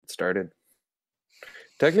get started.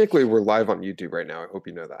 Technically, we're live on YouTube right now. I hope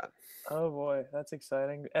you know that. Oh boy, that's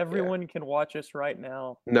exciting. Yeah. Everyone can watch us right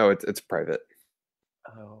now. No, it's private.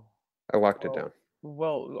 Oh, I locked it down.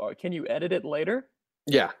 well, can you edit it later?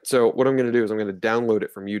 Yeah. So what I'm going to do is I'm going to download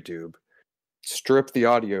it from YouTube, strip the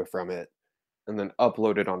audio from it, and then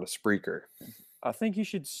upload it onto Spreaker. I think you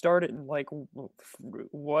should start it in like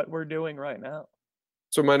what we're doing right now.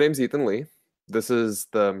 So my name's Ethan Lee. This is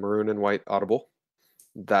the Maroon and White Audible.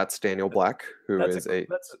 That's Daniel Black, who That's a is a,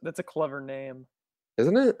 that's a clever name.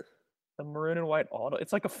 isn't it? The Maroon and White Auto.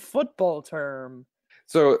 It's like a football term.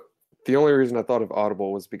 So the only reason I thought of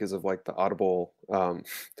Audible was because of like the Audible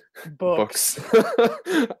Books. books.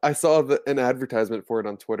 I saw an advertisement for it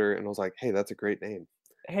on Twitter, and I was like, "Hey, that's a great name."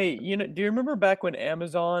 Hey, do you remember back when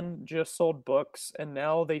Amazon just sold books and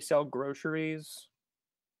now they sell groceries?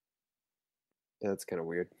 Yeah, that's kind of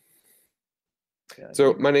weird. Yeah,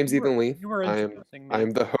 So my name's you were Ethan Lee. you were I am introducing I me. am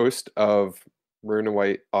the host of Maroon and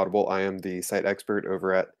White Audible. I am the site expert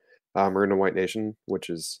over at Maroon and White Nation, which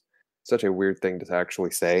is such a weird thing to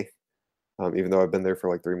actually say, even though I've been there for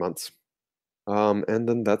like 3 months. And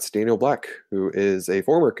then that's Daniel Black, who is a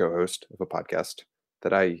former co-host of a podcast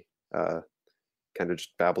that I kind of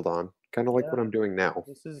just babbled on, kind of like Yeah, what I'm doing now.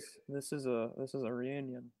 this is a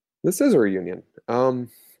reunion. This is a reunion.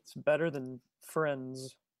 It's better than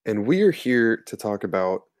Friends. And we are here to talk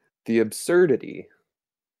about the absurdity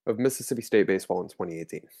of Mississippi State baseball in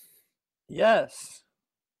 2018. Yes,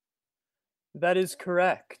 that is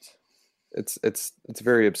correct. It's a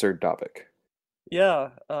very absurd topic. Yeah,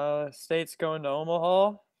 State's going to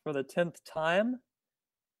Omaha for the 10th time.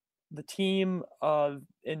 The team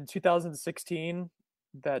in 2016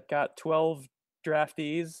 that got 12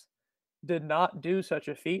 draftees did not do such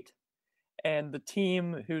a feat. And the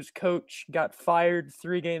team whose coach got fired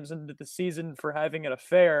 3 games into the season for having an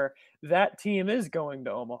affair, that team is going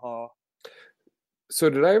to Omaha. So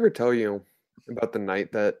did I ever tell you about the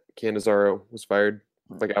night that Canizaro was fired?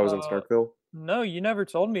 Like I was in Uh, Starkville. no, you never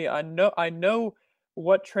told me. I know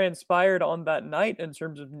what transpired on that night in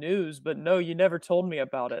terms of news, but no, you never told me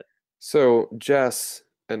about it. So Jess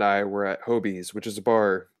and I were at Hobie's, which is a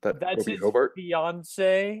bar that That's Hobie his Hobart.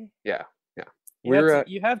 fiance. Yeah, yeah. You We have were to at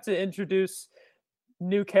you have to introduce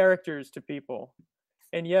new characters to people.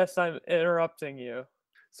 And yes, I'm interrupting you.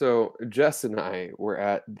 so Jess and I were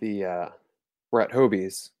at the we're at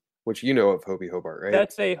Hobie's, which you know of Hobie Hobart, right?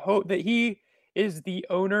 That's a hope that he is the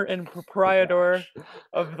owner and Oh proprietor gosh.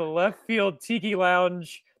 of the left field tiki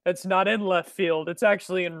lounge. That's not in left field. It's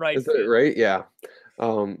actually in right Is it field. right? Yeah.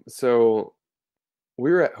 So we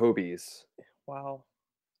were at Hobie's, Wow.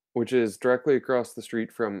 which is directly across the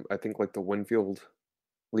street from I think like the Winfield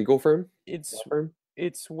legal firm, law It's firm,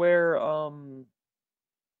 it's where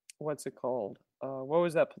what's it called? What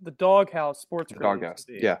was that? The Doghouse Sports the Grill used to doghouse.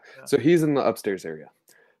 be. Yeah. Yeah. So he's in the upstairs area.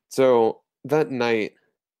 So that night,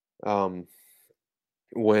 um,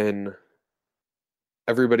 when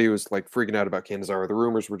everybody was like freaking out about Canizaro, the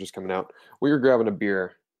rumors were just coming out. We were grabbing a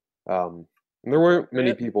beer, and there weren't many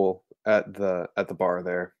Appropriate. people at the bar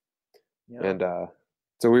there, Yeah. and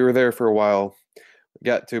so we were there for a while.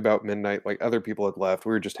 Got to about midnight, like other people had left.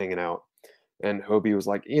 We were just hanging out. And Hobie was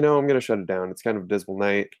like, I'm going to shut it down. It's kind of a dismal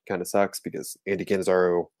night. Kind of sucks because Andy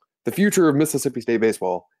Canizaro, the future of Mississippi State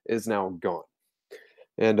baseball, is now gone.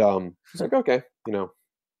 And it's like, okay,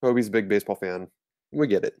 Hobie's a big baseball fan. We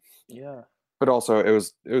get it. Yeah. But also, it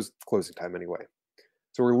was closing time anyway.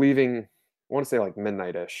 So we're leaving. I want to say like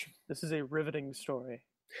midnight-ish. This is a riveting story.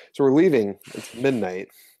 So we're leaving. It's midnight.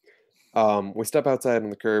 We step outside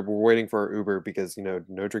on the curb. We're waiting for our Uber because no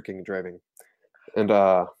drinking and driving. And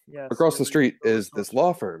Yes, across you're the leaving street for is this Wisconsin.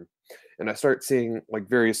 law firm, and I start seeing like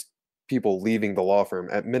various people leaving the law firm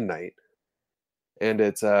at midnight, and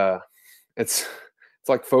it's it's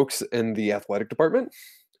like folks in the athletic department.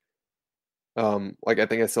 Like I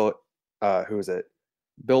think I saw who is it?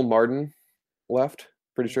 Bill Martin left,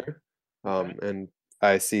 pretty Yeah. sure. Okay. And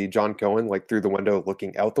I see John Cohen like through the window,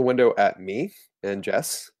 looking out the window at me and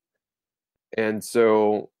Jess. And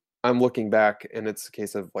so I'm looking back, and it's a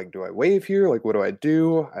case of like, do I wave here? Like, what do I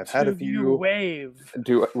do? I've had a Do you few. wave?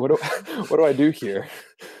 Do what do what do I do here?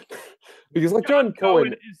 Because like John John Cohen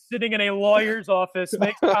Cohen, is sitting in a lawyer's office,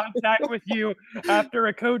 makes contact with you after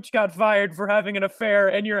a coach got fired for having an affair,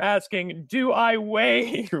 and you're asking, "Do I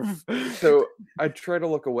wave?" so I try to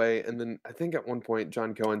look away, and then I think at one point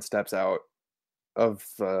John Cohen steps out of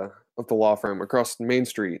the law firm across Main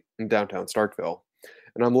Street in downtown Starkville,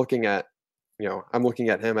 and I'm looking at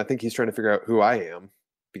him. I think he's trying to figure out who I am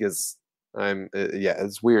because yeah,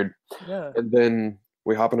 it's weird. Yeah, And then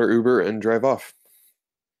we hop in our Uber and drive off,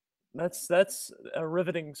 that's a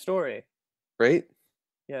riveting story. right?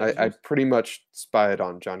 Yeah, I did you? pretty much spied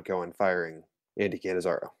on John Cohen firing Andy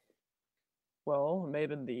Cannizaro. Well,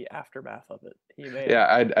 maybe in the aftermath of it, he may have. Yeah,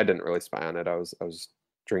 I didn't really spy on it. I was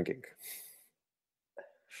drinking.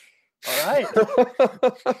 All right.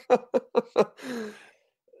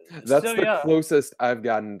 That's So the yeah, closest I've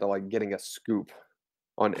gotten to like getting a scoop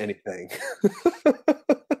on anything.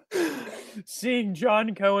 seeing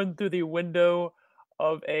John Cohen through the window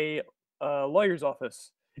of a lawyer's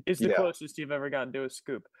office is the Yeah, closest you've ever gotten to a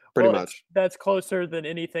scoop. pretty Well, it's much. that's closer than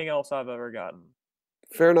anything else I've ever gotten.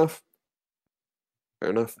 Fair enough. Fair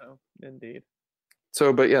enough. So, indeed.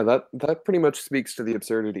 So, but yeah, that pretty much speaks to the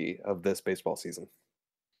absurdity of this baseball season.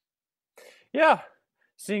 Yeah,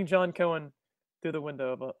 seeing John Cohen through the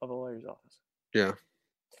window of a lawyer's office. Yeah.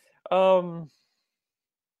 Um.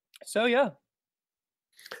 So yeah.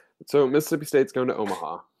 So Mississippi State's going to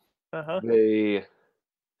Omaha. Uh huh. They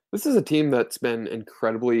This is a team that's been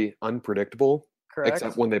incredibly unpredictable, except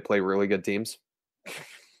Correct. when they play really good teams.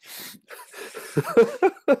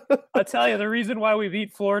 I tell you, the reason why we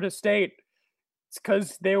beat Florida State is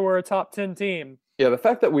because they were a top 10 team. Yeah, the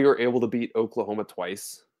fact that we were able to beat Oklahoma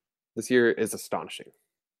twice this year is astonishing.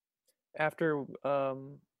 After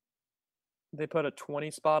they put a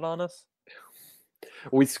 20 spot on us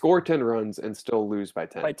We score 10 runs and still lose by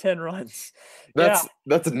 10. by 10 runs. Yeah.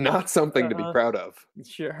 That's not something to be Uh-huh. proud of.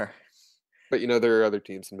 Sure. But there are other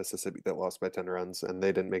teams in Mississippi that lost by 10 runs and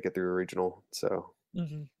they didn't make it through a regional. So,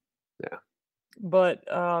 Hmm. yeah. But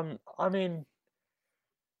I mean,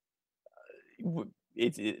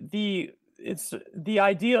 it's the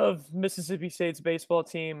idea of Mississippi State's baseball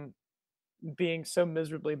team being so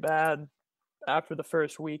miserably bad after the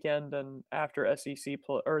first weekend and after SEC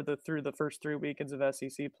play, or through the first 3 weekends of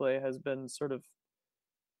SEC play, has been sort of,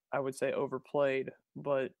 I would say, overplayed.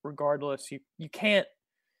 But regardless, you can't.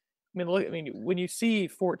 I mean, look. I mean, when you see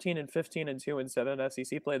 14 and 15 and 2 and 7 in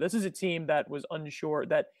SEC play, this is a team that was unsure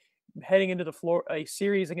that heading into the floor a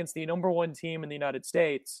series against the number one team in the United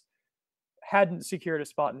States hadn't secured a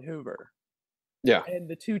spot in Hoover, Yeah. and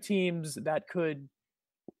the two teams that could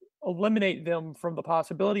eliminate them from the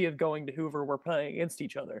possibility of going to Hoover were playing against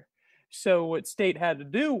each other. So what State had to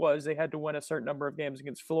do was they had to win a certain number of games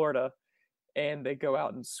against Florida, and they go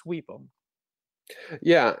out and sweep them.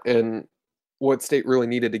 Yeah. And what State really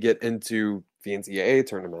needed to get into the NCAA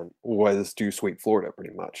tournament was to sweep Florida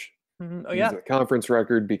pretty much Mm-hmm. Oh because yeah, of the conference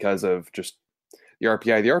record, because of just the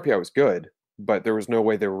RPI. The RPI was good, but there was no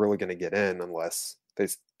way they were really going to get in unless they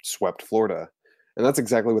swept Florida. And that's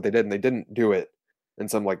exactly what they did. And they didn't do it in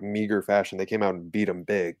some like meager fashion. They came out and beat them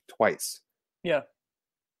big twice. yeah.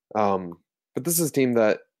 Um, but this is a team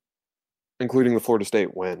that, including the Florida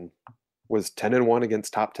State win, was 10-1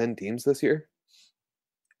 against top 10 teams this year.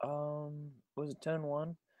 Was it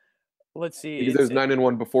 10-1? Let's see. Because it was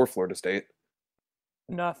 9-1 before Florida State.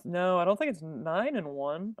 No, I don't think it's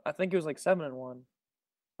 9-1. I think it was like 7-1. Or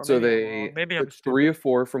So maybe I'm they wrong. Maybe I'm took 3 stupid. of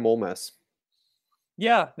 4 from Ole Miss.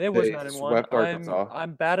 Yeah, it was They 9-1. swept Arkansas,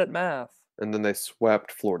 I'm bad at math. and then they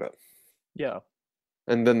swept Florida. Yeah,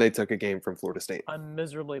 And then they took a game from Florida State. I'm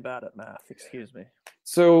miserably bad at math. Excuse me.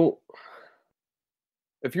 So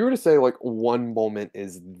if you were to say like one moment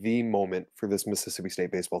is the moment for this Mississippi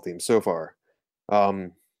State baseball team so far,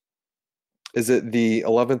 um, is it the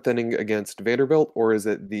 11th inning against Vanderbilt, or is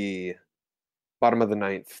it the bottom of the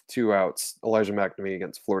ninth, 2 outs, Elijah McNamee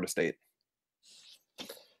against Florida State?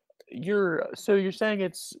 You're saying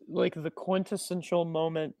it's like the quintessential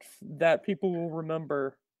moment that people will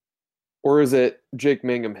remember. Or is it Jake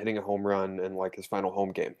Mangum hitting a home run in like his final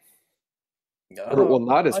home game? Or, Oh, well,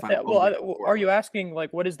 not his final home game. are you asking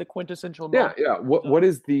like what is the quintessential Yeah, moment? yeah. What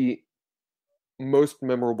is the most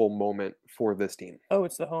memorable moment for this team? Oh,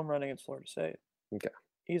 it's the home run against Florida State. Okay.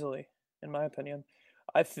 Easily, in my opinion.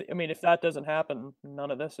 I mean, if that doesn't happen,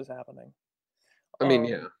 none of this is happening. I mean,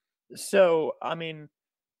 yeah. So, I mean,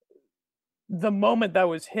 the moment that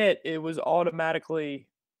was hit, it was automatically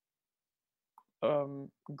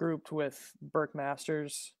grouped with Burke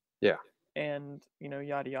Masters Yeah. and,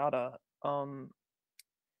 yada yada.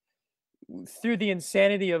 Through the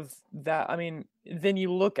insanity of that, I mean, then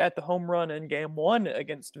you look at the home run in game one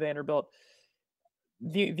against Vanderbilt.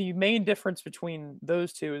 The main difference between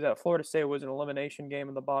those two is that Florida State was an elimination game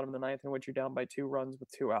in the bottom of the ninth in which you're down by 2 runs with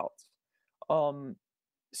 2 outs.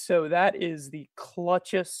 So that is the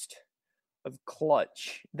clutchest of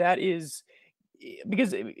clutch. That is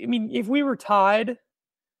because, I mean, if we were tied,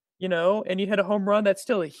 and you hit a home run, that's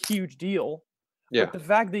still a huge deal. Yeah. But the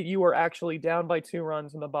fact that you were actually down by 2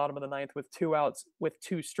 runs in the bottom of the ninth with 2 outs with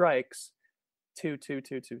 2 strikes,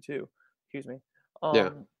 excuse me. Yeah.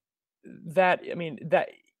 That, I mean, that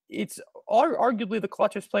it's arguably the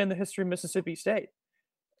clutchest play in the history of Mississippi State.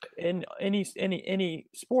 In any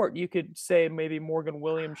sport, you could say maybe Morgan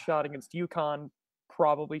Williams shot against UConn,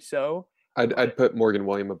 probably so, I'd put Morgan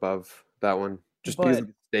William above that one just because but of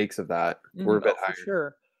the stakes of that were a bit oh, for higher.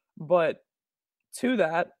 sure. But to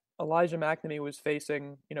that, Elijah McNamee was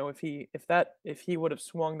facing, if he would have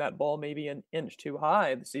swung that ball maybe an inch too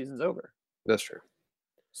high, the season's over. That's true.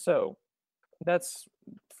 So that's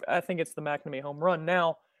I think it's the McNamee home run.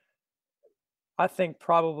 Now, I think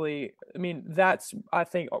probably, I mean, that's, I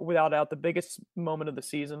think, without doubt, the biggest moment of the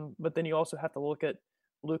season. But then you also have to look at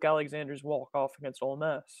Luke Alexander's walk-off against Ole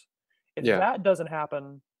Miss. If Yeah. that doesn't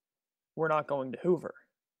happen, we're not going to Hoover.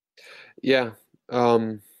 Yeah.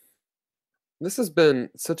 Um, this has been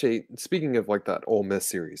such a, speaking of like that Ole Miss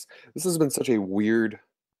series, this has been such a weird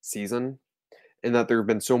season in that there have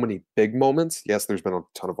been so many big moments. Yes, there's been a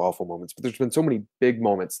ton of awful moments, but there's been so many big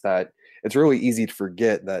moments that it's really easy to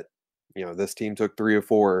forget that, this team took 3 or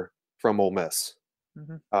 4 from Ole Miss.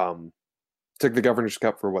 Hmm. Um, took the Governor's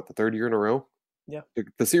Cup for what, the third year in a row? Yeah. Took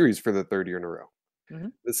the series for the third year in a row. Hmm.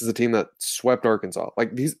 This is a team that swept Arkansas.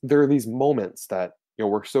 Like there are these moments that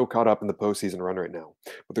we're so caught up in the postseason run right now,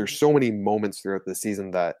 but there's so many moments throughout the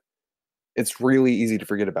season that it's really easy to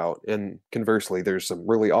forget about. And conversely, there's some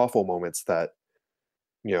really awful moments that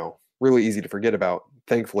really easy to forget about.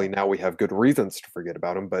 Thankfully, now we have good reasons to forget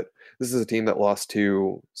about them. But this is a team that lost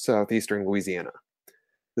to Southeastern Louisiana.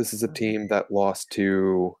 This is a Hmm. team that lost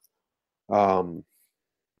to um,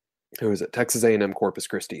 who is it? Texas A&M Corpus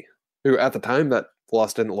Christi, who at the time that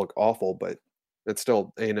loss didn't look awful, but it's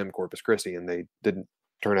still A&M Corpus Christi, and they didn't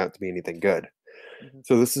turn out to be anything good. Hmm.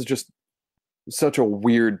 So this is just such a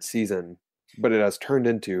weird season, but it has turned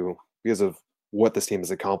into, because of what this team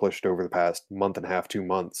has accomplished over the past month and a half, 2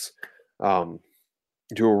 months, um,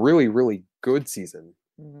 into a really, really good season.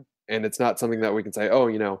 Hmm. And it's not something that we can say, oh,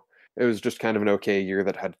 it was just kind of an okay year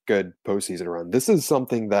that had good postseason run. This is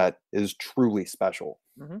something that is truly special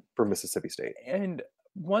Hmm. for Mississippi State. And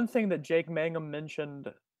one thing that Jake Mangum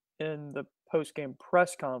mentioned in the post-game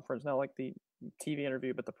press conference, not like the TV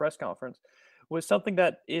interview, but the press conference, was something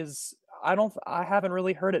that is I haven't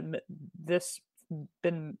really heard this I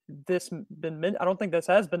don't think this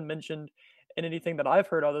has been mentioned in anything that I've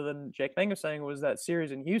heard other than Jake Mangum saying, was that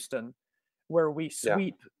series in Houston where Yeah.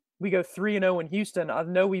 we go 3-0 in Houston. I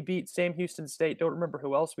know we beat Sam Houston State. Don't remember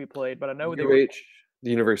who else we played, but I know they were UH,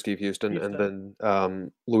 the University of Houston, and Houston.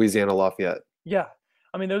 then Louisiana Lafayette. Yeah.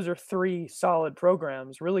 I mean, those are three solid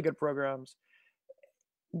programs, really good programs.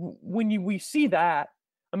 When we see that,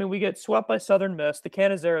 I mean, we get swept by Southern Miss, the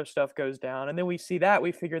Canizero stuff goes down, and then we see that,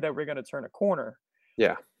 we figure that we're going to turn a corner.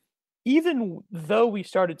 Yeah. Even though we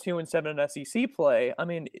started 2-7 in SEC play, I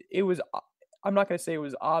mean, it was. I'm not going to say it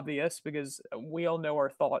was obvious because we all know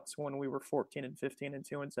our thoughts when we were 14-15 and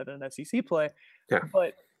 2-7 in SEC play, Yeah.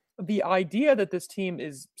 but the idea that this team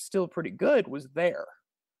is still pretty good was there.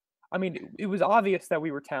 I mean, it was obvious that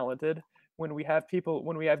we were talented when we have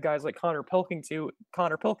guys like Connor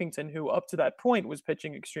Pilkington, who up to that point was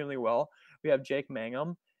pitching extremely well. We have Jake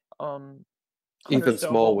Mangum, Hunter Ethan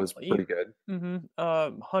Small Stovall. was pretty good.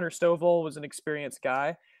 Hunter Stovall was an experienced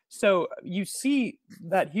guy. So you see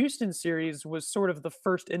that Houston series was sort of the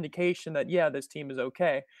first indication that, yeah, this team is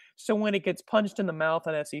okay. So when it gets punched in the mouth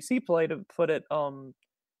on SEC play, to put it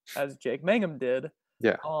as Jake Mangum did,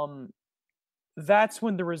 Yeah. that's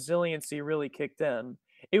when the resiliency really kicked in.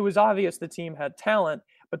 It was obvious the team had talent,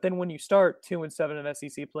 but then when you start 2-7 in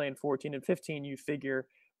SEC play and 14-15, you figure,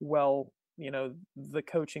 well, the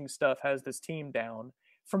coaching stuff has this team down.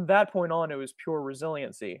 From that point on, it was pure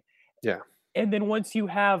resiliency. Yeah. And then once you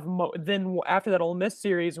have, then after that Ole Miss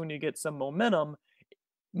series, when you get some momentum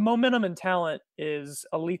and talent is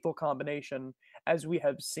a lethal combination, as we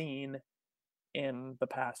have seen in the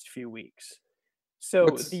past few weeks.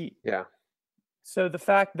 So Yeah. So the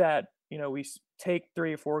fact that, we take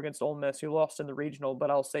 3 or 4 against Ole Miss, who lost in the regional,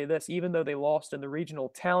 but I'll say this, even though they lost in the regional,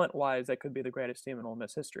 talent-wise, that could be the greatest team in Ole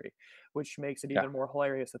Miss history, which makes it Yeah. even more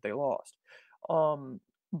hilarious that they lost.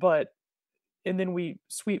 But and then we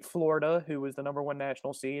sweep Florida, who was the number 1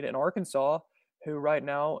 national seed, and Arkansas, who right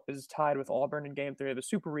now is tied with Auburn in Game 3 of the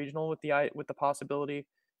Super Regional with the possibility.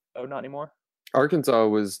 Oh, not anymore. Arkansas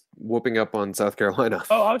was whooping up on South Carolina.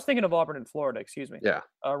 Oh, I was thinking of Auburn and Florida. Excuse me. Yeah.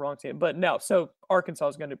 Wrong team. But no, so Arkansas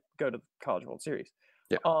is going to go to the College World Series.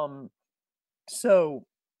 Yeah. So,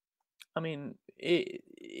 I mean,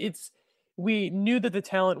 it's we knew that the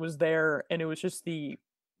talent was there, and it was just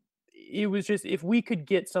if we could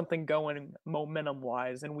get something going momentum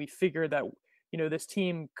wise, and we figured that this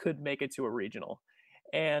team could make it to a regional,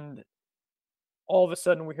 and all of a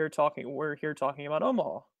sudden we're here talking about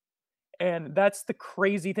Omaha. And that's the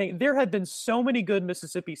crazy thing. There had been so many good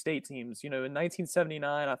Mississippi State teams. In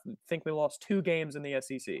 1979, I think we lost 2 games in the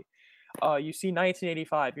SEC. You see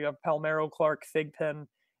 1985, you have Palmero, Clark, Thigpen,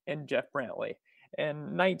 and Jeff Brantley.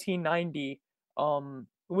 And 1990,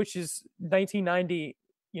 which is 1990,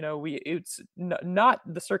 it's not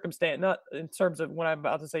the circumstance, not in terms of when I'm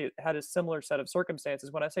about to say it had a similar set of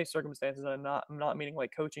circumstances. When I say circumstances, I'm not meaning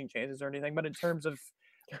like coaching changes or anything, but in terms of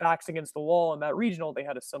backs against the wall in that regional, they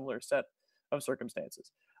had a similar set of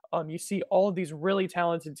circumstances. You see all of these really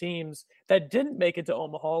talented teams that didn't make it to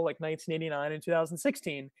Omaha, like 1989 and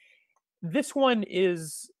 2016. This one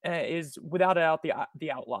is without a doubt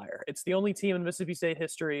the outlier. It's the only team in Mississippi State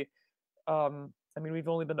history. We've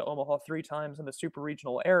only been to Omaha 3 times in the super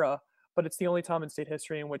regional era, but it's the only time in state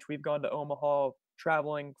history in which we've gone to Omaha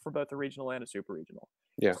traveling for both a regional and a super regional.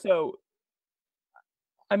 Yeah. So,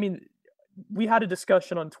 we had a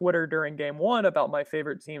discussion on Twitter during game 1 about my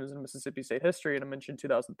favorite teams in Mississippi State history, and I mentioned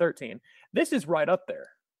 2013. This is right up there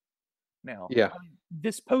now. Yeah.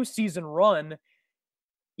 This postseason run,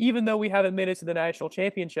 even though we haven't made it to the national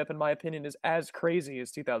championship, in my opinion, is as crazy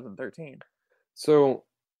as 2013. So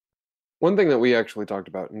one thing that we actually talked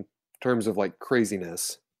about in terms of like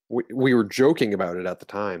craziness, we were joking about it at the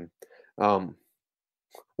time.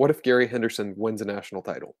 What if Gary Henderson wins a national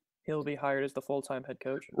title? He'll be hired as the full-time head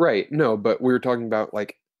coach. Right. No, but we were talking about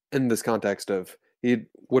like in this context of he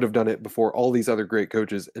would have done it before all these other great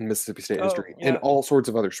coaches in Mississippi State history in all sorts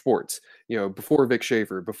of other sports. Before Vic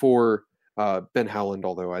Schaefer, before Ben Howland,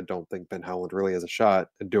 although I don't think Ben Howland really has a shot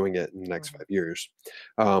at doing it in the next 5 years.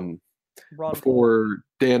 Before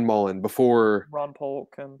Dan Mullen, before Ron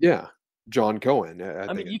Polk, and John Cohen.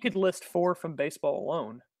 You could list 4 from baseball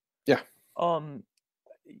alone. Yeah.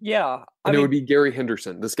 Yeah. And it would be Gary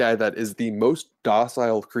Henderson, this guy that is the most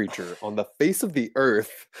docile creature on the face of the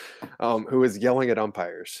earth, who is yelling at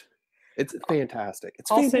umpires. It's fantastic. It's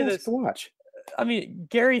fantastic to watch.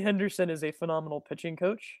 Gary Henderson is a phenomenal pitching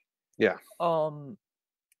coach. Yeah.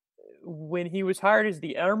 When he was hired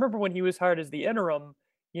I remember when he was hired as the interim,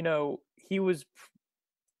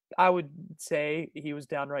 I would say he was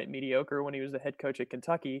downright mediocre when he was the head coach at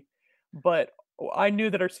Kentucky. But I knew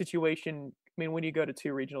that our situation, when you go to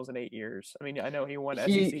 2 regionals in 8 years, I know he won SEC.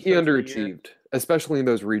 He underachieved, especially in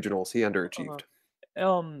those regionals. He underachieved.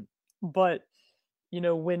 But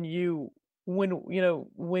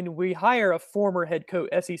when we hire a former head coach,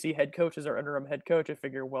 SEC head coach as our interim head coach, I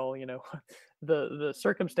figure, well, the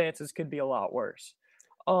circumstances could be a lot worse.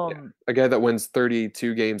 A guy that wins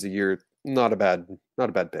 32 games a year, not a bad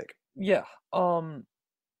pick. Yeah.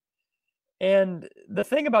 And the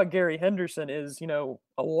thing about Gary Henderson is, a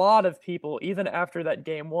lot of people, even after that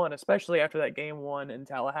game 1, especially after that game 1 in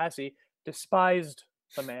Tallahassee, despised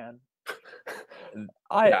the man.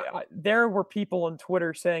 There were people on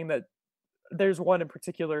Twitter saying that there's one in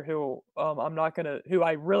particular who who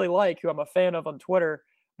I really like, who I'm a fan of on Twitter,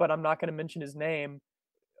 but I'm not gonna mention his name.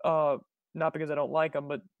 Not because I don't like him,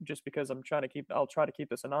 but just because I'll try to keep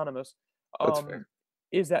this anonymous. That's fair.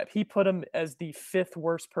 Is that he put him as the 5th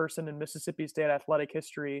worst person in Mississippi State athletic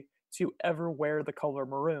history to ever wear the color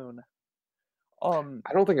maroon. I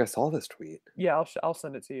don't think I saw this tweet. Yeah, I'll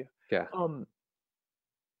send it to you. Yeah.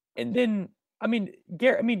 And then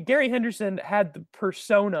Gary Henderson had the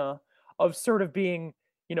persona of sort of being,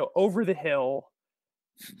 over the hill,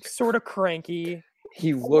 sort of cranky.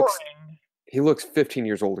 He looks 15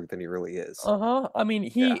 years older than he really is.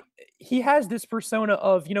 He has this persona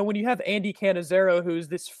of, when you have Andy Cannizaro, who's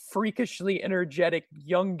this freakishly energetic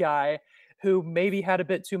young guy who maybe had a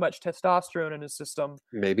bit too much testosterone in his system.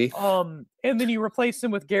 Maybe. And then you replace him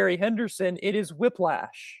with Gary Henderson, it is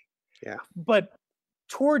whiplash. Yeah. But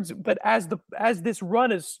as this run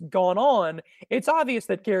has gone on, it's obvious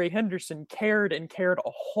that Gary Henderson cared a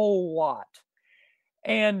whole lot.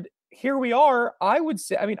 And here we are. I would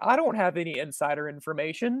say, I don't have any insider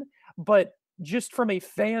information, but just from a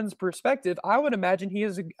fan's perspective, I would imagine he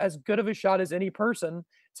is as good of a shot as any person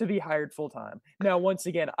to be hired full time. Now, once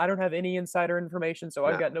again, I don't have any insider information, so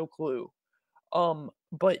I've got no clue.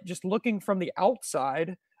 But just looking from the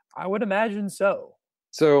outside, I would imagine so.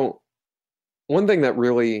 So one thing that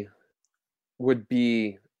really would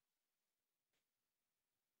be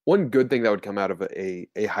one good thing that would come out of a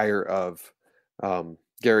hire of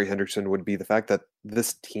Gary Henderson would be the fact that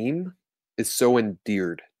this team is so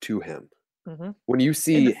endeared to him. Mm-hmm. When you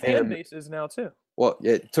see the fan base is now too. Well,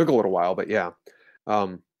 it took a little while, but yeah.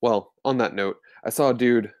 Well, on that note, I saw a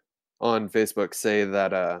dude on Facebook say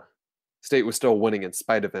that State was still winning in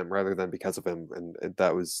spite of him rather than because of him, and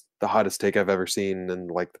that was the hottest take I've ever seen in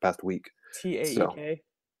like the past week. TAEK. So,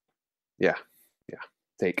 yeah,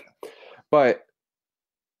 take. But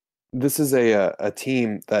this is a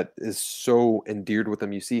team that is so endeared with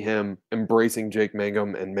him. You see him embracing Jake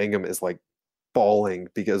Mangum, and Mangum is like bawling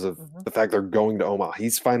because of Hmm. the fact they're going to Omaha.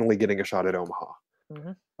 He's finally getting a shot at Omaha.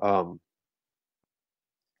 Hmm. Um,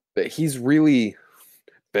 but he's really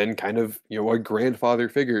been kind of, a grandfather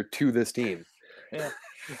figure to this team. Yeah.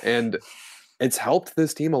 And it's helped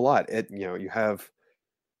this team a lot. You have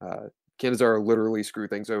uh Canizaro literally screw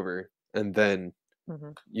things over, and then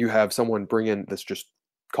Hmm. you have someone bring in this just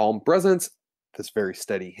calm presence, this very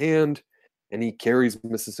steady hand, and he carries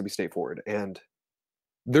Mississippi State forward. And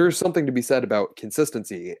there's something to be said about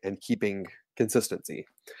consistency and keeping consistency.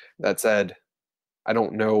 That said, I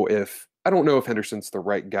don't know if Henderson's the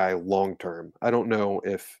right guy long term. I don't know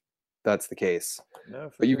if that's the case. No,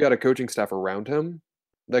 for But you've sure. got a coaching staff around him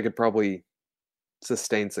that could probably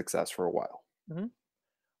sustain success for a while. Hmm.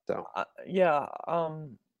 So, Yeah.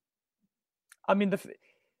 I mean,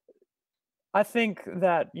 I think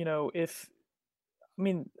that, if, I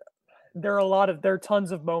mean, there are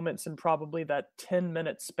tons of moments in probably that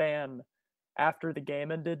 10-minute span after the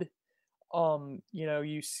game ended.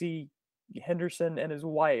 You see Henderson and his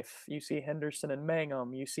wife, you see Henderson and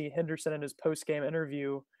Mangum, you see Henderson in his post-game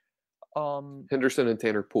interview. Um, Henderson and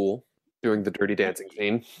Tanner Poole doing the dirty get, dancing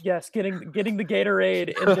scene. yes, getting the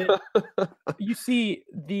Gatorade, and then you see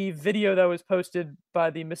the video that was posted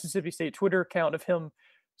by the Mississippi State Twitter account of him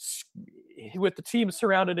with the team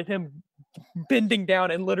surrounded and him bending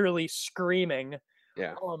down and literally screaming.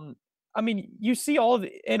 Yeah. Um, I mean, you see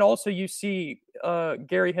and also you see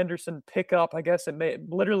Gary Henderson pick up. I guess it may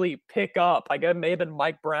literally pick up. I guess it may have been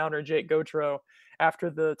Mike Brown or Jake Gautreau after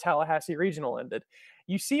the Tallahassee Regional ended.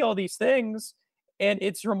 You see all these things, and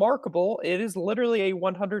it's remarkable. It is literally a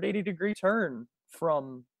 180-degree turn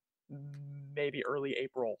from maybe early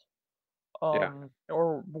April, Yeah.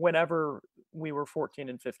 or whenever we were 14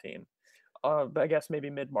 and 15. But I guess maybe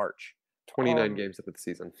mid March. 29 Um, games of the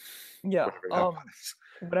season, yeah. whatever that was.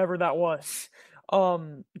 Whatever that was.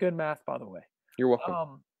 Good math, by the way. You're welcome.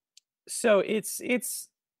 Um, so it's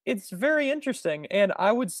very interesting, and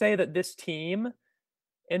I would say that this team,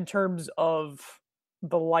 in terms of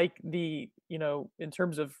in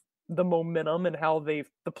terms of the momentum and how the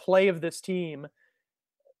play of this team,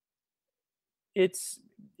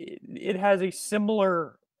 it has a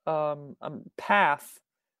similar path.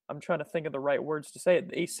 I'm trying to think of the right words to say it.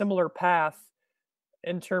 A similar path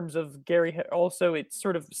in terms of also, it's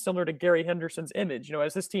sort of similar to Gary Henderson's image.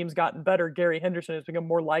 As this team's gotten better, Gary Henderson has become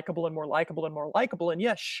more likable and more likable and more likable. And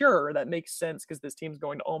yes, sure, that makes sense because this team's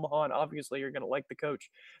going to Omaha, and obviously you're going to like the coach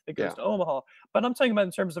that goes Yeah. to Omaha. But I'm talking about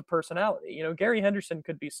in terms of personality. Gary Henderson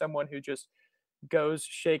could be someone who just goes,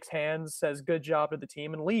 shakes hands, says good job to the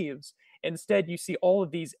team, and leaves. Instead, you see all of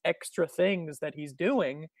these extra things that he's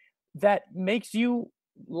doing that makes you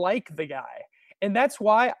like the guy. And that's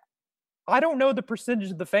why I don't know the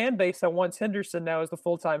percentage of the fan base that wants Henderson now as the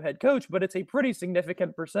full-time head coach, but it's a pretty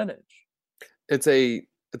significant percentage. It's a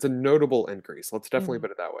notable increase. Let's definitely Mhm.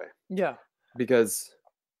 put it that way. Yeah. Because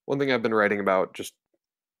one thing I've been writing about just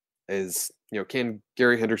is, can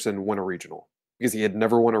Gary Henderson win a regional? Because he had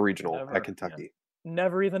never won a regional at Never. Yeah. Kentucky.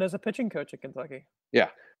 Never even as a pitching coach at Kentucky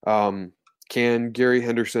Yeah. Um, can Gary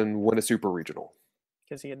Henderson win a super regional?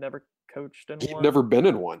 because he had never coached in He'd one. never been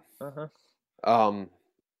in one. Uh-huh. Um,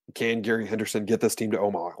 can Gary Henderson get this team to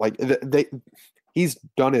Omaha? Like he's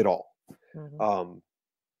done it all. Mhm. Um,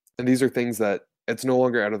 and these are things that it's no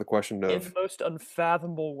longer out of the question In the of most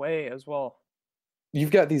unfathomable way as well.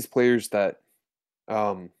 you've got these players that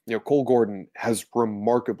Cole Gordon has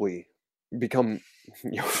remarkably become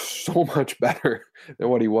so much better than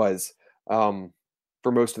what he was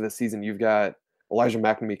for most of the season. You've got Elijah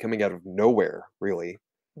McNamee coming out of nowhere, really.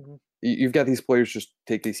 Mhm. You've got these players just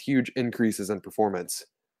take these huge increases in performance,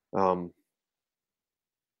 um,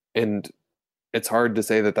 and it's hard to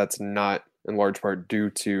say that that's not in large part due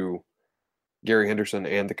to Gary Henderson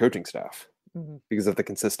and the coaching staff Mhm. because of the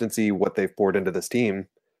consistency, what they've poured into this team,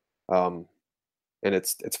 um, and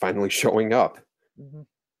it's finally showing up. Mhm.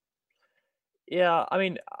 Yeah, I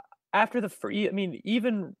mean, after the free, I mean,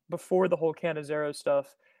 even before the whole Canizero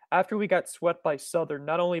stuff, after we got swept by Southern,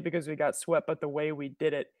 not only because we got swept, but the way we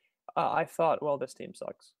did it, I thought, well, this team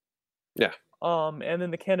sucks. Yeah, And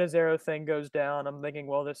then the Canizero thing goes down. I'm thinking,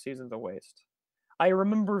 well, this season's a waste. I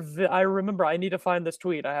remember. I need to find this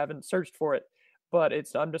tweet. I haven't searched for it, but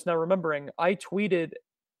I'm just now remembering. I tweeted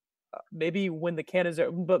maybe when the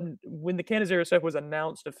Canizero stuff was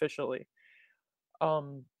announced officially.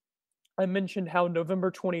 Um, I mentioned how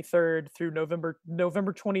November 23rd through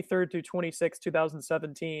 26th,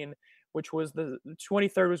 2017, which was the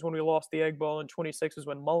 23rd was when we lost the Egg Bowl and 26 was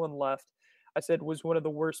when Mullen left. I said was one of the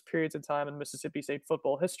worst periods of time in Mississippi State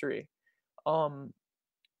football history. Um,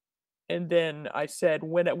 and then I said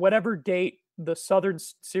when at whatever date the Southern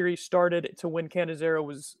Series started to when Canizero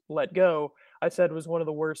was let go, I said was one of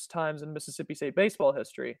the worst times in Mississippi State baseball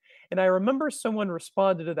history. And I remember someone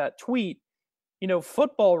responded to that tweet,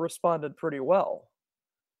 football responded pretty well.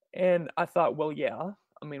 And I thought, well, yeah.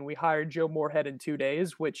 I mean, we hired Joe Moorhead in 2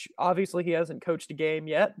 days, which obviously he hasn't coached a game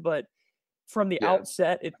yet, but from the Yeah.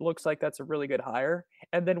 outset, it looks like that's a really good hire.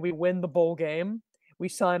 And then we win the bowl game. We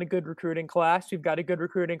sign a good recruiting class. We've got a good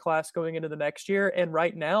recruiting class going into the next year. And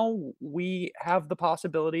right now, we have the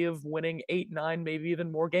possibility of winning 8, 9, maybe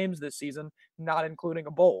even more games this season, not including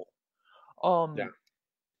a bowl. Yeah.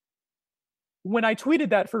 When I tweeted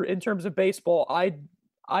that for in terms of baseball, I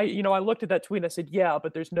looked at that tweet and I said, yeah,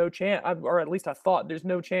 but there's no chance, or at least I thought there's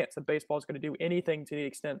no chance that baseball is going to do anything to the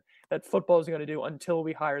extent that football is going to do until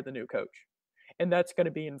we hire the new coach. And that's going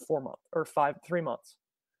to be in 4 months or 3 months.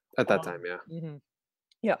 At that time, yeah.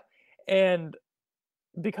 Yeah. And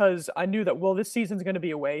because I knew that, well, this season's going to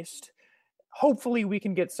be a waste. Hopefully we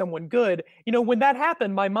can get someone good. When that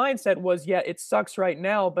happened, my mindset was, yeah, it sucks right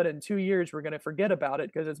now, but in 2 years we're going to forget about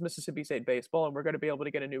it because it's Mississippi State baseball and we're going to be able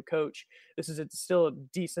to get a new coach. This is still a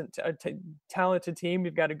decent, talented team.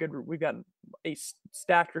 We've got a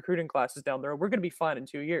stacked recruiting classes down there. We're going to be fine in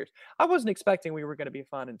 2 years. I wasn't expecting we were going to be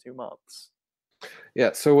fine in 2 months.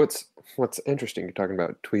 Yeah. So what's interesting, you're talking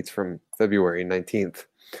about tweets from February 19th.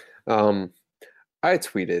 I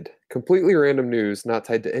tweeted, completely random news not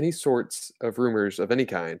tied to any sorts of rumors of any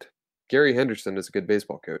kind. Gary Henderson is a good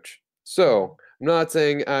baseball coach. So I'm not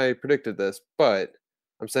saying I predicted this, but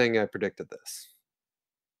I'm saying I predicted this.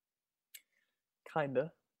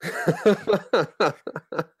 Kinda.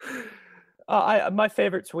 My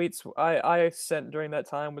favorite tweets I sent during that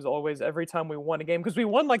time was always every time we won a game, because we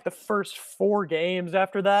won like the first 4 games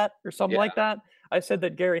after that or something Yeah. like that. I said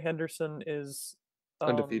that Gary Henderson is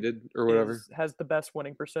Undefeated or whatever. has the best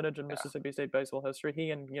winning percentage in Mississippi State baseball history. He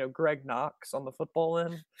and Greg Knox on the football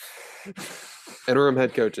end. Interim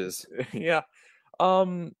head coaches. Yeah.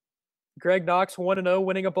 Greg Knox 1-0,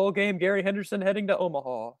 winning a bowl game. Gary Henderson heading to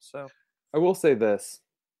Omaha. So I will say this.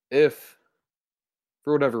 If,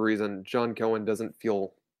 for whatever reason, John Cohen doesn't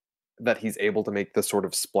feel that he's able to make the sort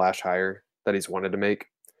of splash hire that he's wanted to make,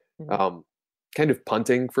 kind of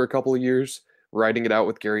punting for a couple of years, riding it out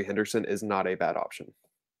with Gary Henderson is not a bad option,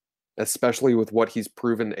 especially with what he's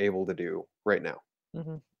proven able to do right now.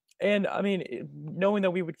 And I mean, knowing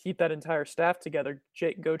that we would keep that entire staff together,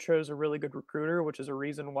 Jake Gautreau is a really good recruiter, which is a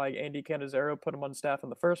reason why Andy Canizero put him on staff in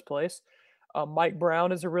the first place. Mike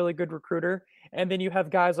Brown is a really good recruiter. And then you have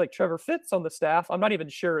guys like Trevor Fitz on the staff. I'm not even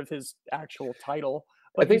sure of his actual title,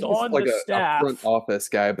 but I think he's he's on like the a staff. front office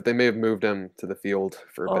guy, but they may have moved him to the field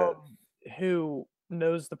for a bit. Who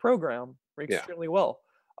knows the program extremely well,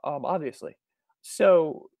 obviously.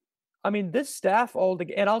 So, I mean, this staff all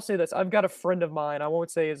together, and I'll say this, I've got a friend of mine, I won't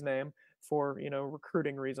say his name for,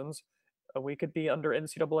 recruiting reasons. We could be under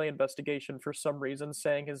NCAA investigation for some reason,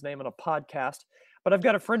 saying his name in a podcast. But I've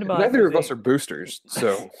got a friend of mine. Neither of us are boosters,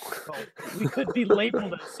 so well, we could be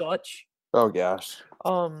labeled as such. Oh gosh.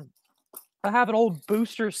 I have an old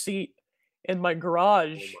booster seat in my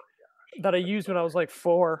garage that I used when I was like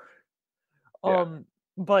 4.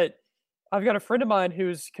 But I've got a friend of mine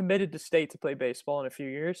who's committed to state to play baseball in a few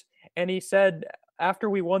years, and he said after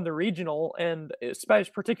we won the regional, and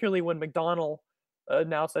especially particularly when McDonald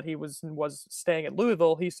announced that he was staying at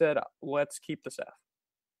Louisville, he said, "Let's keep the staff."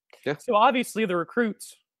 Yeah. So obviously the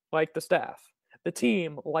recruits like the staff. The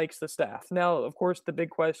team likes the staff. Now, of course, the big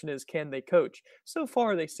question is, can they coach? So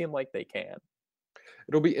far, they seem like they can.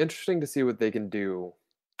 It'll be interesting to see what they can do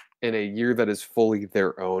in a year that is fully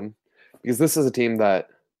their own, because this is a team that,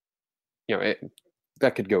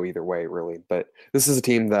 that could go either way, really. But this is a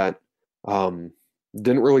team that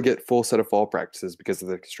didn't really get full set of fall practices because of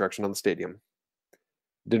the construction on the stadium.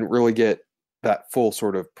 Didn't really get that full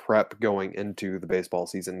sort of prep going into the baseball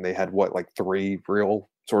season. They had 3 real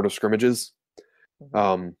sort of scrimmages.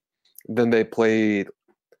 Then they played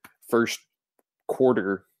first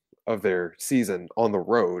quarter of their season on the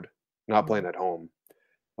road, not playing at home.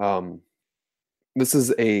 This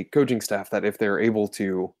is a coaching staff that, if they're able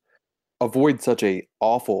to avoid such an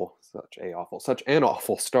awful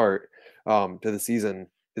start to the season,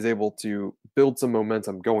 is able to build some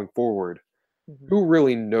momentum going forward. Who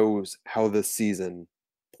really knows how this season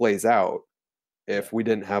plays out if we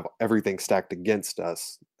didn't have everything stacked against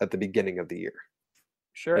us at the beginning of the year?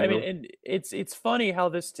 Sure. I mean, and it's funny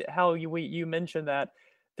how you mentioned that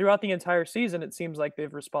throughout the entire season, it seems like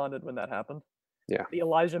they've responded when that happened. Yeah. The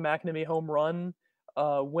Elijah McNamee home run,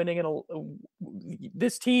 winning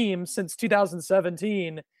this team since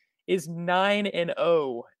 2017 is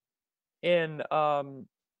 9-0 in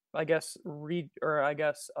I guess or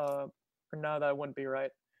no, that wouldn't be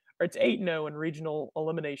right. Or it's 8-0 in regional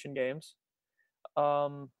elimination games.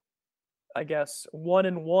 I guess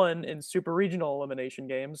 1-1 in super regional elimination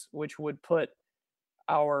games, which would put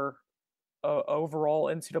our overall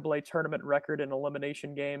NCAA tournament record in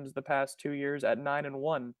elimination games the past 2 years at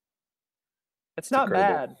 9-1. It's It's not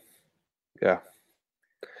incredible. bad. Yeah.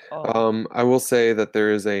 Um, I will say that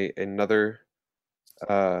there is another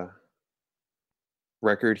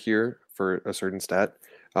record here for a certain stat.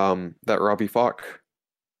 That Robbie Falk,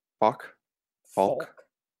 Falk.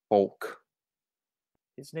 Falk,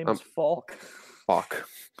 His name um, is Falk. Falk.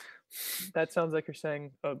 That sounds like you're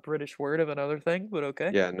saying a British word of another thing, but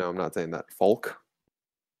okay. Yeah, no, I'm not saying that. Falk.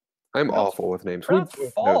 I'm Pronounce, awful with names. We pronounce both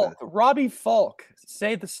know Falk. Robbie Falk.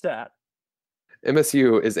 Say the stat.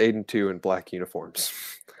 MSU is 8-2 in black uniforms.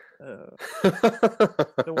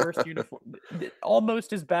 The worst uniform,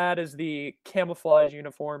 almost as bad as the camouflage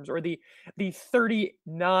uniforms or the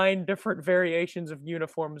 39 different variations of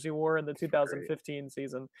uniforms we wore in the 2015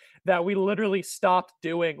 season that we literally stopped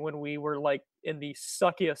doing when we were like in the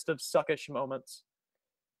suckiest of suckish moments.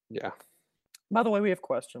 Yeah. By the way, we have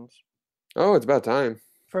questions Oh, it's about time.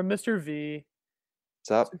 from Mr. V.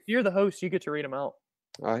 What's up? If you're the host, you get to read them out.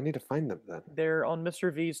 Oh, I need to find them then. They're on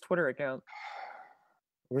Mr. V's Twitter account.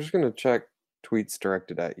 We're just gonna check tweets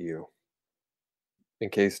directed at you in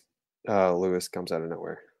case Lewis comes out of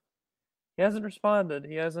nowhere. He hasn't responded.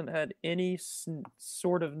 He hasn't had any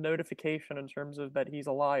sort of notification in terms of that he's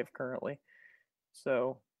alive currently.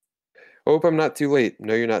 So, Hope I'm not too late.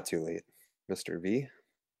 No, you're not too late, Mr. V.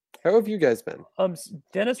 How have you guys been?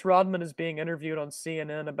 Dennis Rodman is being interviewed on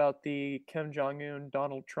CNN about the Kim Jong-un,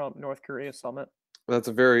 Donald Trump, North Korea summit. That's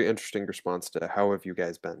a very interesting response to how have you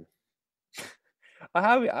guys been?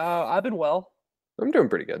 I've been well. I'm doing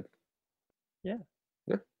pretty good. Yeah.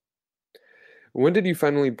 Yeah. When did you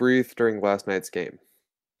finally breathe during last night's game?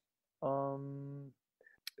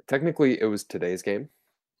 Technically, it was today's game.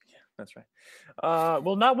 Yeah, that's right.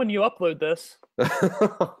 Well, not when you upload this.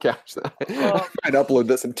 Oh, gosh, I might upload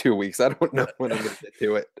this in 2 weeks. I don't know when I'm going to get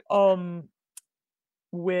to it.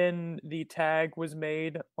 When the tag was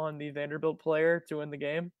made on the Vanderbilt player to win the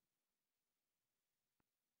game.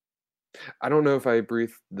 I don't know if I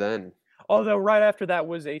breathed then. Although right after that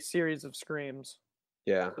was a series of screams.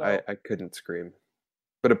 Yeah, so. I couldn't scream.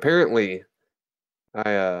 But apparently,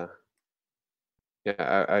 I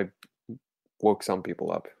woke some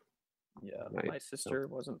people up. Yeah, my sister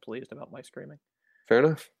wasn't pleased about my screaming. Fair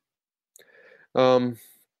enough.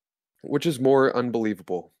 Which is more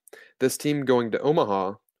unbelievable? This team going to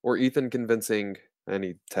Omaha or Ethan convincing, and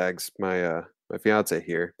he tags my my fiance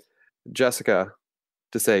here, Jessica,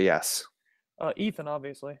 to say yes? Ethan,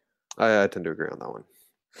 obviously. I tend to agree on that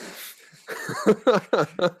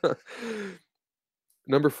one.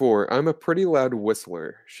 Number 4, I'm a pretty loud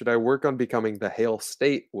whistler. Should I work on becoming the Hail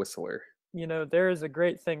State whistler? You know, there is a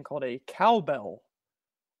great thing called a cowbell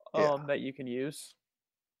that you can use.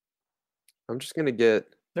 I'm just going to get...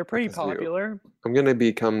 They're pretty popular. I'm going to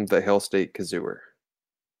become the Hail State kazooer.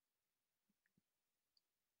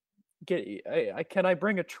 Can I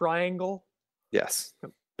bring a triangle? Yes.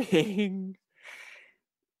 Bing.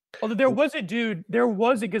 Although there was a dude,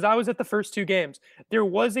 because I was at the first 2 games. There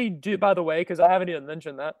was a dude, by the way, because I haven't even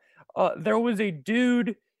mentioned that. There was a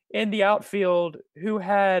dude in the outfield who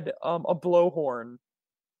had a blowhorn,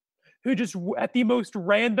 who just at the most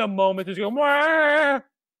random moment just go, Wah!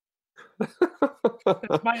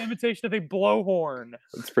 That's my imitation of a blowhorn.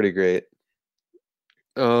 That's pretty great.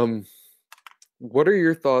 What are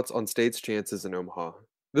your thoughts on State's chances in Omaha?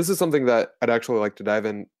 This is something that I'd actually like to dive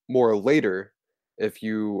in more later if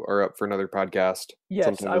you are up for another podcast.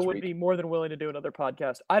 Yes, I would be more than willing to do another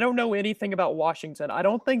podcast. I don't know anything about Washington. I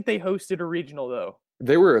don't think they hosted a regional, though.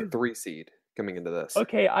 They were a 3 seed coming into this.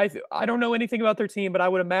 Okay, I don't know anything about their team, but I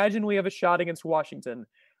would imagine we have a shot against Washington.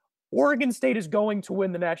 Oregon State is going to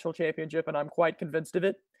win the national championship, and I'm quite convinced of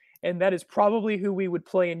it. And that is probably who we would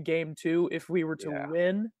play in game 2 if we were to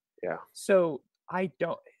win. Yeah. So I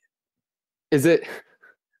don't. Is it,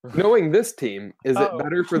 knowing this team, is it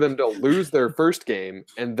better for them to lose their first game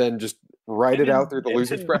and then just ride it out through the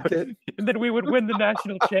losers bracket? And then we would win the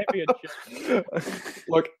national championship.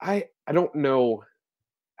 Look, I don't know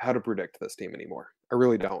how to predict this team anymore. I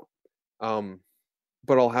really don't.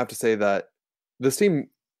 But I'll have to say that this team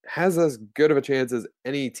has as good of a chance as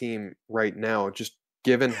any team right now, just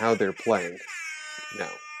given how they're playing. No,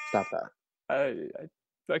 stop that.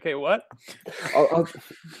 Okay, what?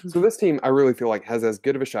 So this team, I really feel like has as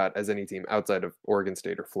good of a shot as any team outside of Oregon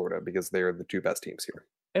State or Florida because they're the two best teams here.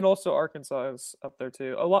 And also Arkansas is up there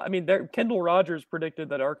too. A lot. I mean, Kendall Rogers predicted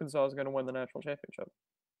that Arkansas is going to win the national championship.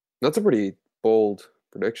 That's a pretty bold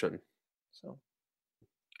prediction. So,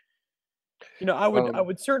 I Um,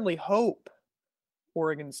 would certainly hope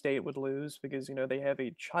Oregon State would lose because they have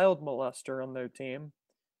a child molester on their team,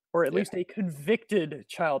 or at yeah, least a convicted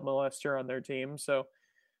child molester on their team. So,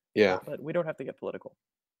 yeah. but we don't have to get political.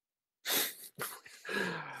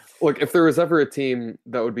 Look, if there was ever a team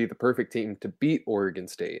that would be the perfect team to beat Oregon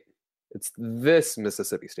State, it's this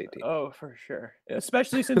Mississippi State team. Oh, for sure.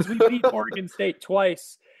 Especially since we beat Oregon State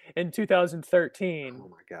twice in 2013. Oh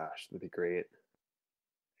my gosh, that'd be great.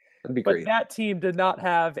 That'd be But great. that team did not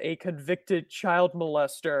have a convicted child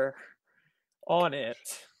molester on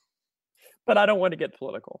it. But I don't want to get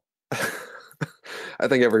political. I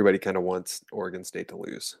think everybody kind of wants Oregon State to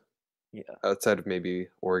lose, Yeah. outside of maybe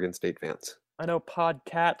Oregon State fans. I know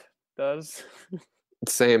Podcat does.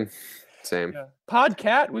 Same. Yeah.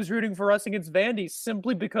 Podcat was rooting for us against Vandy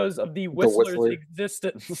simply because of the The Whistler's Whistler.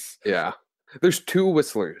 existence. Yeah. There's two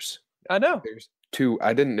Whistlers. I know. There's two.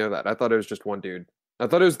 I didn't know that. I thot it was just one dude. I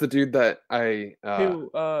thought it was the dude that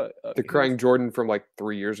the crying Jordan from like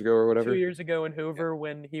 3 years ago or whatever. 2 years ago in Hoover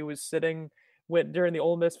when he was sitting during the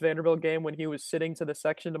Ole Miss Vanderbilt game when he was sitting to the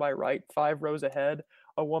section to my right, 5 rows ahead.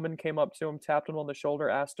 A woman came up to him, tapped him on the shoulder,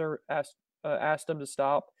 asked him to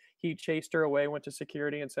stop. He chased her away, went to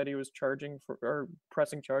security, and said he was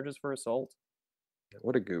pressing charges for assault.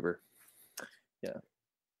 What a goober. Yeah.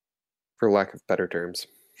 For lack of better terms.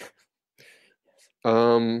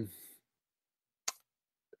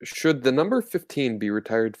 Should the number 15 be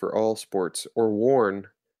retired for all sports or worn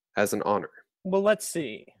as an honor? Well, let's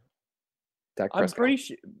see. Dak I'm Prescott. pretty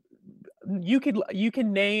sure you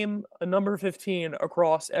can name a number 15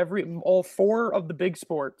 across all 4 of the big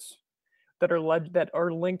sports that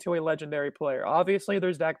are linked to a legendary player. Obviously,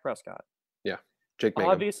 there's Dak Prescott. Yeah, Jake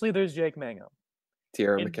Mangum. Obviously, there's Jake Mangum.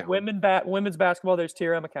 Tierra In McCowan. women's basketball, there's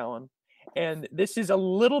Tierra McCowan. And this is a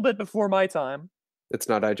little bit before my time. It's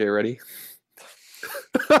not IJ Ready.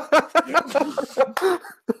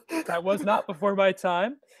 That was not before my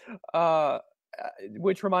time.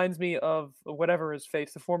 Which reminds me of whatever his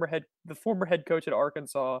face, the former head coach at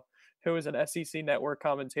Arkansas, who was an SEC network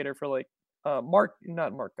commentator for like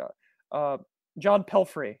John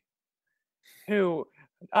Pelfrey, who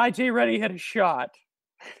IJ Ready had a shot,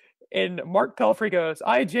 and Mark Pelfrey goes,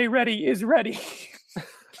 IJ Ready is ready.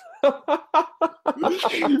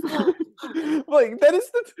 Like that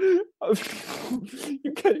is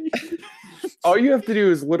all you have to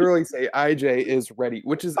do is literally say IJ is ready,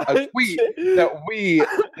 which is a tweet that we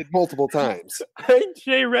did multiple times.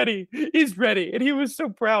 IJ Ready is ready, and he was so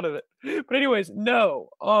proud of it. But anyways, no.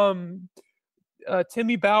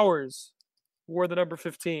 Timmy Bowers wore the number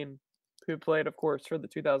 15, who played, of course, for the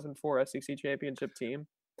 2004 SEC championship team.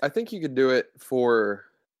 I think you could do it for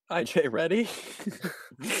IJ Ready,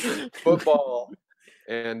 football,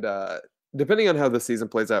 and depending on how the season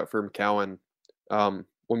plays out for McCowan,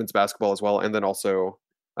 women's basketball as well, and then also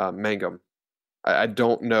Mangum. I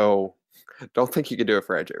don't know. Don't think you could do it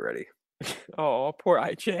for IJ Ready. Oh, poor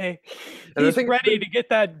IJ. And He's ready to get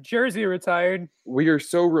that jersey retired. We are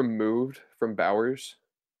so removed from Bowers.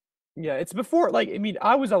 Yeah, it's before.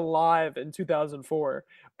 I was alive in 2004,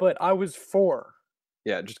 but I was 4.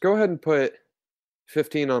 Yeah, just go ahead and put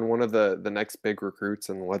 15 on one of the next big recruits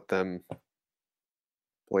and let them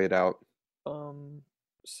play it out.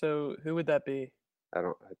 So who would that be? I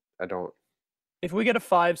don't. If we get a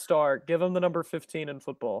 5-star, give him the number 15 in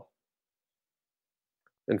football.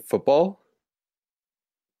 In football?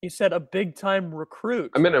 You said a big time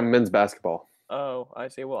recruit. I meant a men's basketball. Oh, I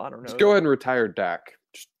see. Well, I don't know. Just go ahead and retire Dak.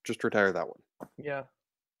 Just retire that one. Yeah.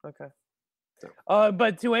 Okay. So.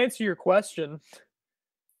 But to answer your question,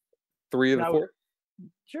 3 of the 4?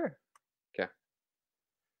 Sure. Okay.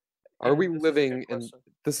 Are we living in...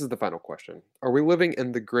 This is the final question. Are we living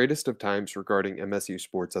in the greatest of times regarding MSU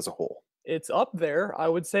sports as a whole? It's up there. I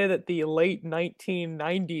would say that the late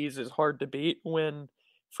 1990s is hard to beat when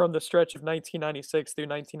from the stretch of 1996 through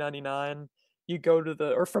 1999, you go to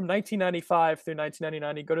or from 1995 through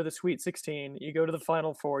 1999, you go to the Sweet 16, you go to the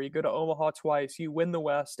Final Four, you go to Omaha twice, you win the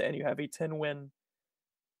West, and you have a 10-win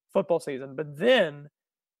football season. But then,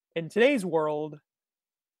 in today's world,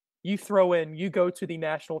 you go to the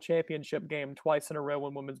national championship game twice in a row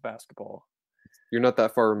in women's basketball. You're not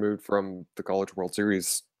that far removed from the College World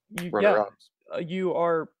Series runner-ups. You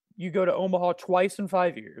go to Omaha twice in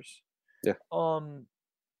 5 years. Yeah.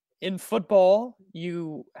 In football,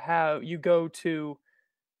 you go to,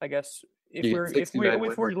 I guess, if You get we're if we 69 if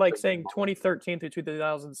wins. we're like saying 2013 through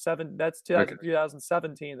 2007, that's Okay.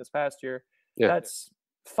 2017 this past year. Yeah. That's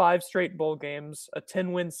 5 straight bowl games, a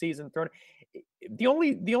 10-win season thrown. The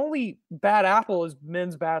only bad apple is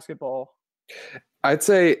men's basketball. I'd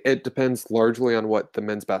say it depends largely on what the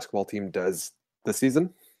men's basketball team does this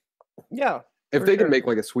season. Yeah, If for they can sure. make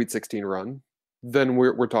like a Sweet 16 run, then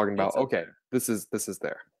we're talking about It's up okay, there. this is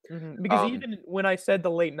there. Because Um, even when I said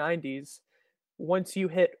the late 90s, once you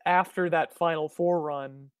hit after that Final Four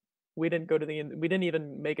run, we didn't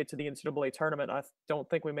even make it to the NCAA tournament. I don't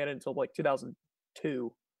think we made it until like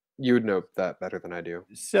 2002. you would know that better than I do.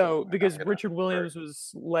 So So I'm because gonna Richard defer. Williams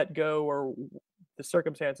was let go, or the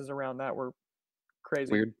circumstances around that were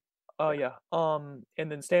crazy. Weird. Oh Yeah. yeah.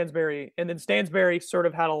 And then Stansberry sort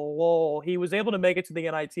of had a lull. He was able to make it to the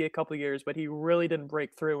NIT a couple of years, but he really didn't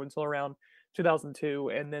break through until around 2002,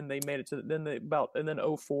 and then they made it to then they about and then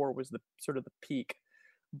 '04 was the sort of the peak.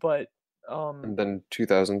 But And um then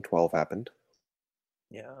 2012 happened.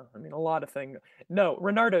 yeah, I mean a lot of things. No,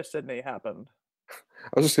 Renardo Sydney happened. I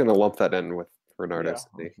was just gonna lump that in with Renardo Yeah.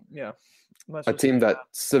 City, Yeah. Let's a just say team that that.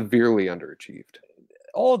 severely underachieved.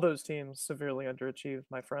 All of those teams severely underachieved,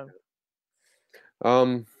 my friend.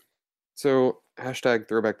 Um, so hashtag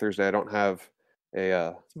Throwback Thursday. I don't have a.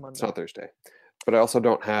 It's It's Monday. not Thursday, but I also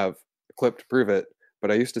don't have a clip to prove it. But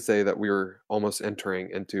I used to say that we were almost entering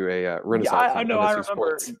into a Yeah, renaissance I of know. I MSU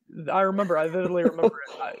remember. sports. I remember. I vividly remember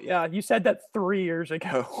it. Yeah, you said that 3 years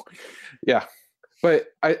ago. Yeah, but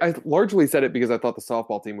I largely said it because I thought the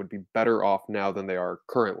softball team would be better off now than they are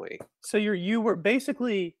currently. So you were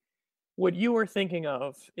basically what you were thinking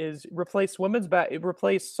of is replace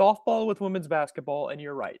softball with women's basketball, and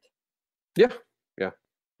you're right. Yeah, yeah,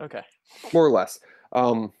 Okay. more or less.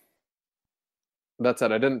 Um, that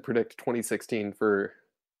said, I didn't predict 2016 for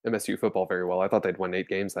MSU football very well. I thought they'd win 8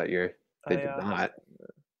 games that year. They I did not.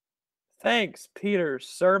 Thanks, Peter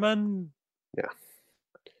Sermon. Yeah.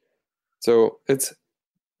 So this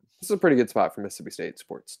is a pretty good spot for Mississippi State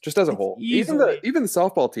sports, just as a It's whole. easily. Even the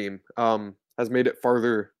softball team has made it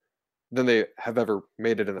farther than they have ever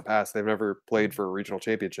made it in the past. They've never played for a regional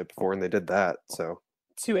championship before, and they did that. So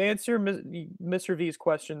To answer Mr. V's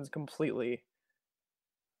questions completely,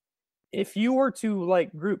 if you were to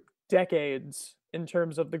like group decades in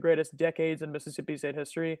terms of the greatest decades in Mississippi State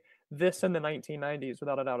history, this and the 1990s,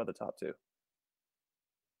 without a doubt, are the top two.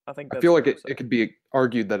 I think I that's feel like fair to it say. could be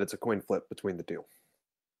argued that it's a coin flip between the two.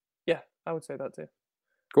 Yeah, I would say that too.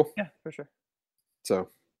 Cool. Yeah, for sure.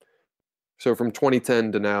 So from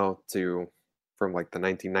 2010 to now to from like the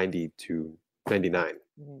 1990 to 99.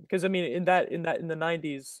 Because I mean, in the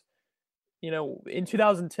 90s, in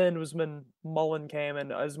 2010 was when Mullen came,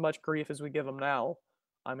 and as much grief as we give him now,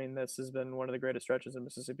 I mean, this has been one of the greatest stretches in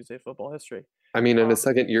Mississippi State football history. I mean, in his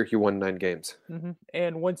Um, second year, he won 9 games.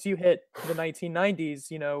 And once you hit the 1990s,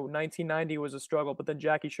 1990 was a struggle, but then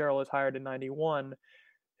Jackie Sherrill was hired in 91,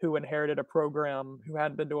 who inherited a program who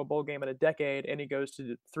hadn't been to a bowl game in a decade, and he goes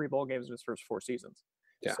to 3 bowl games in his first 4 seasons.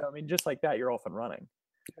 Yeah. So, I mean, just like that, you're off and running.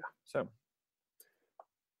 Yeah. So,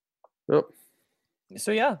 Well,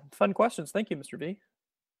 so yeah, fun questions. Thank you, Mr. V.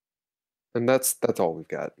 and that's all we've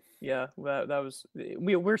got. Yeah, that was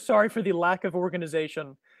we're sorry for the lack of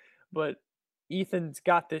organization, but Ethan's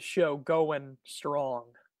got this show going strong.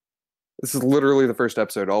 This is literally the first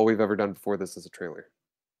episode. All we've ever done before this is a trailer.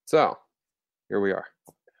 So here we are.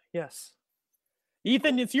 Yes.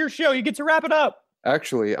 Ethan, it's your show. You get to wrap it up.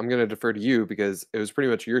 Actually, I'm going to defer to you because it was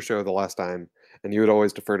pretty much your show the last time, and you would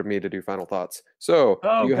always defer to me to do final thoughts. So,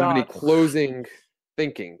 Oh do you have any God. closing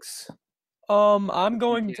thinkings? I'm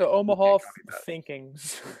going to we can't Omaha copy that.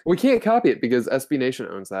 thinkings. We can't copy it because SB Nation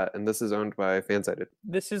owns that, and this is owned by Fansided.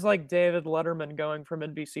 This is like David Letterman going from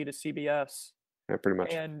NBC to CBS. Yeah, pretty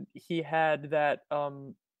much. And he had that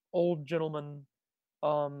old gentleman,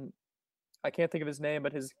 I can't think of his name,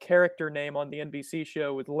 but his character name on the NBC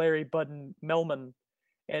show was Larry Budden Melman.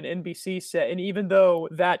 And NBC said, and even though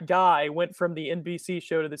that guy went from the NBC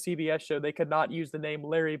show to the CBS show, they could not use the name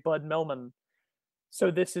Larry Bud Melman. So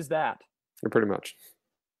this is that. Yeah, pretty much.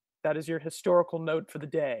 That is your historical note for the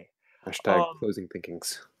day. Hashtag closing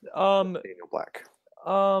thinkings. Um, Daniel Black.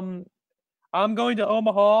 I'm going to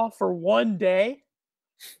Omaha for one day.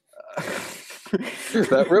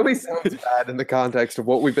 That really sounds bad in the context of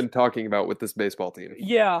what we've been talking about with this baseball team.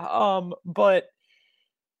 Yeah, but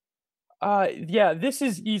yeah, this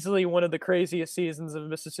is easily one of the craziest seasons of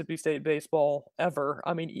Mississippi State baseball ever.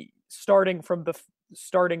 I mean, starting from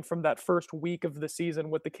that first week of the season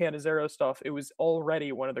with the Canizero stuff, it was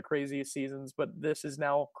already one of the craziest seasons. But this is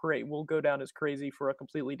now will go down as crazy for a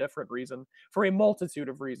completely different reason, for a multitude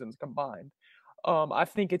of reasons combined. I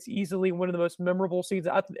think it's easily one of the most memorable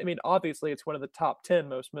seasons. I mean, obviously, it's one of the top 10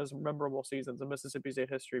 most memorable seasons in Mississippi State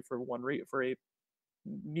history for for a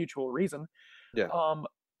mutual reason. Yeah. Um,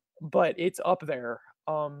 but it's up there.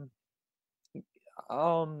 Um,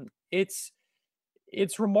 it's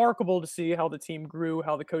it's remarkable to see how the team grew,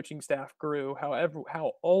 how the coaching staff grew,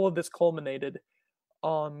 how all of this culminated.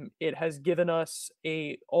 It has given us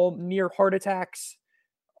a all near heart attacks.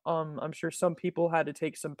 I'm sure some people had to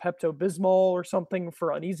take some Pepto Bismol or something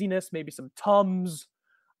for uneasiness, maybe some Tums.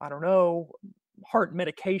 I don't know, heart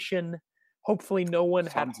medication. Hopefully, no one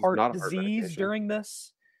had Tums is heart not a heart disease medication. during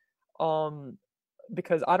this. Um,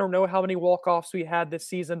 because I don't know how many walk offs we had this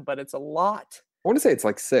season, but it's a lot. I want to say it's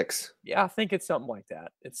like 6. Yeah, I think it's something like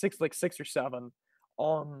that. It's like 6 or 7.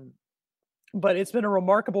 Um, but it's been a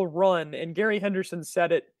remarkable run, and Gary Henderson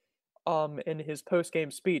said it in his post game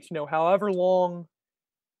speech. You know, however long,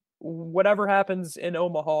 whatever happens in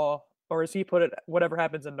Omaha, or as he put it, whatever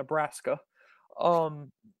happens in Nebraska.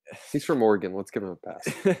 Um, He's from Oregon. Let's give him a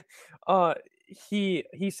pass. uh, he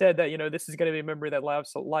said that, you know, this is going to be a memory that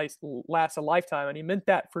lasts a lifetime, and he meant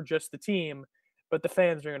that for just the team, but the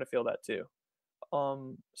fans are going to feel that too.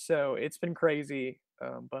 So it's been crazy,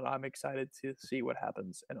 but I'm excited to see what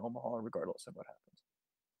happens in Omaha, regardless of what happens.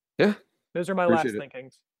 Yeah, Those are my appreciate last it.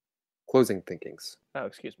 thinkings. Closing thinkings. Oh,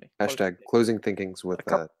 excuse me. Hashtag closing thinkings with A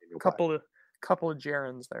couple, Daniel Black. couple of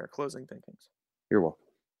gerunds there. Closing thinkings. You're welcome.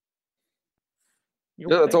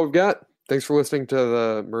 You're Yeah, that's all we've got. Thanks for listening to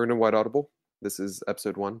the Maroon and White Audible. This is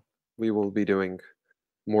episode 1. We will be doing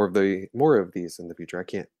more of these in the future.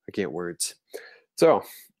 I can't words. So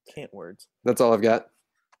Can't words. that's all I've got.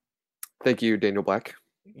 Thank you, Daniel Black.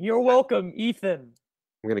 You're welcome, Ethan.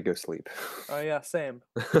 I'm gonna go sleep. Oh yeah, same.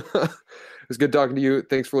 It was good talking to you.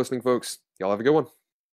 Thanks for listening, folks. Y'all have a good one.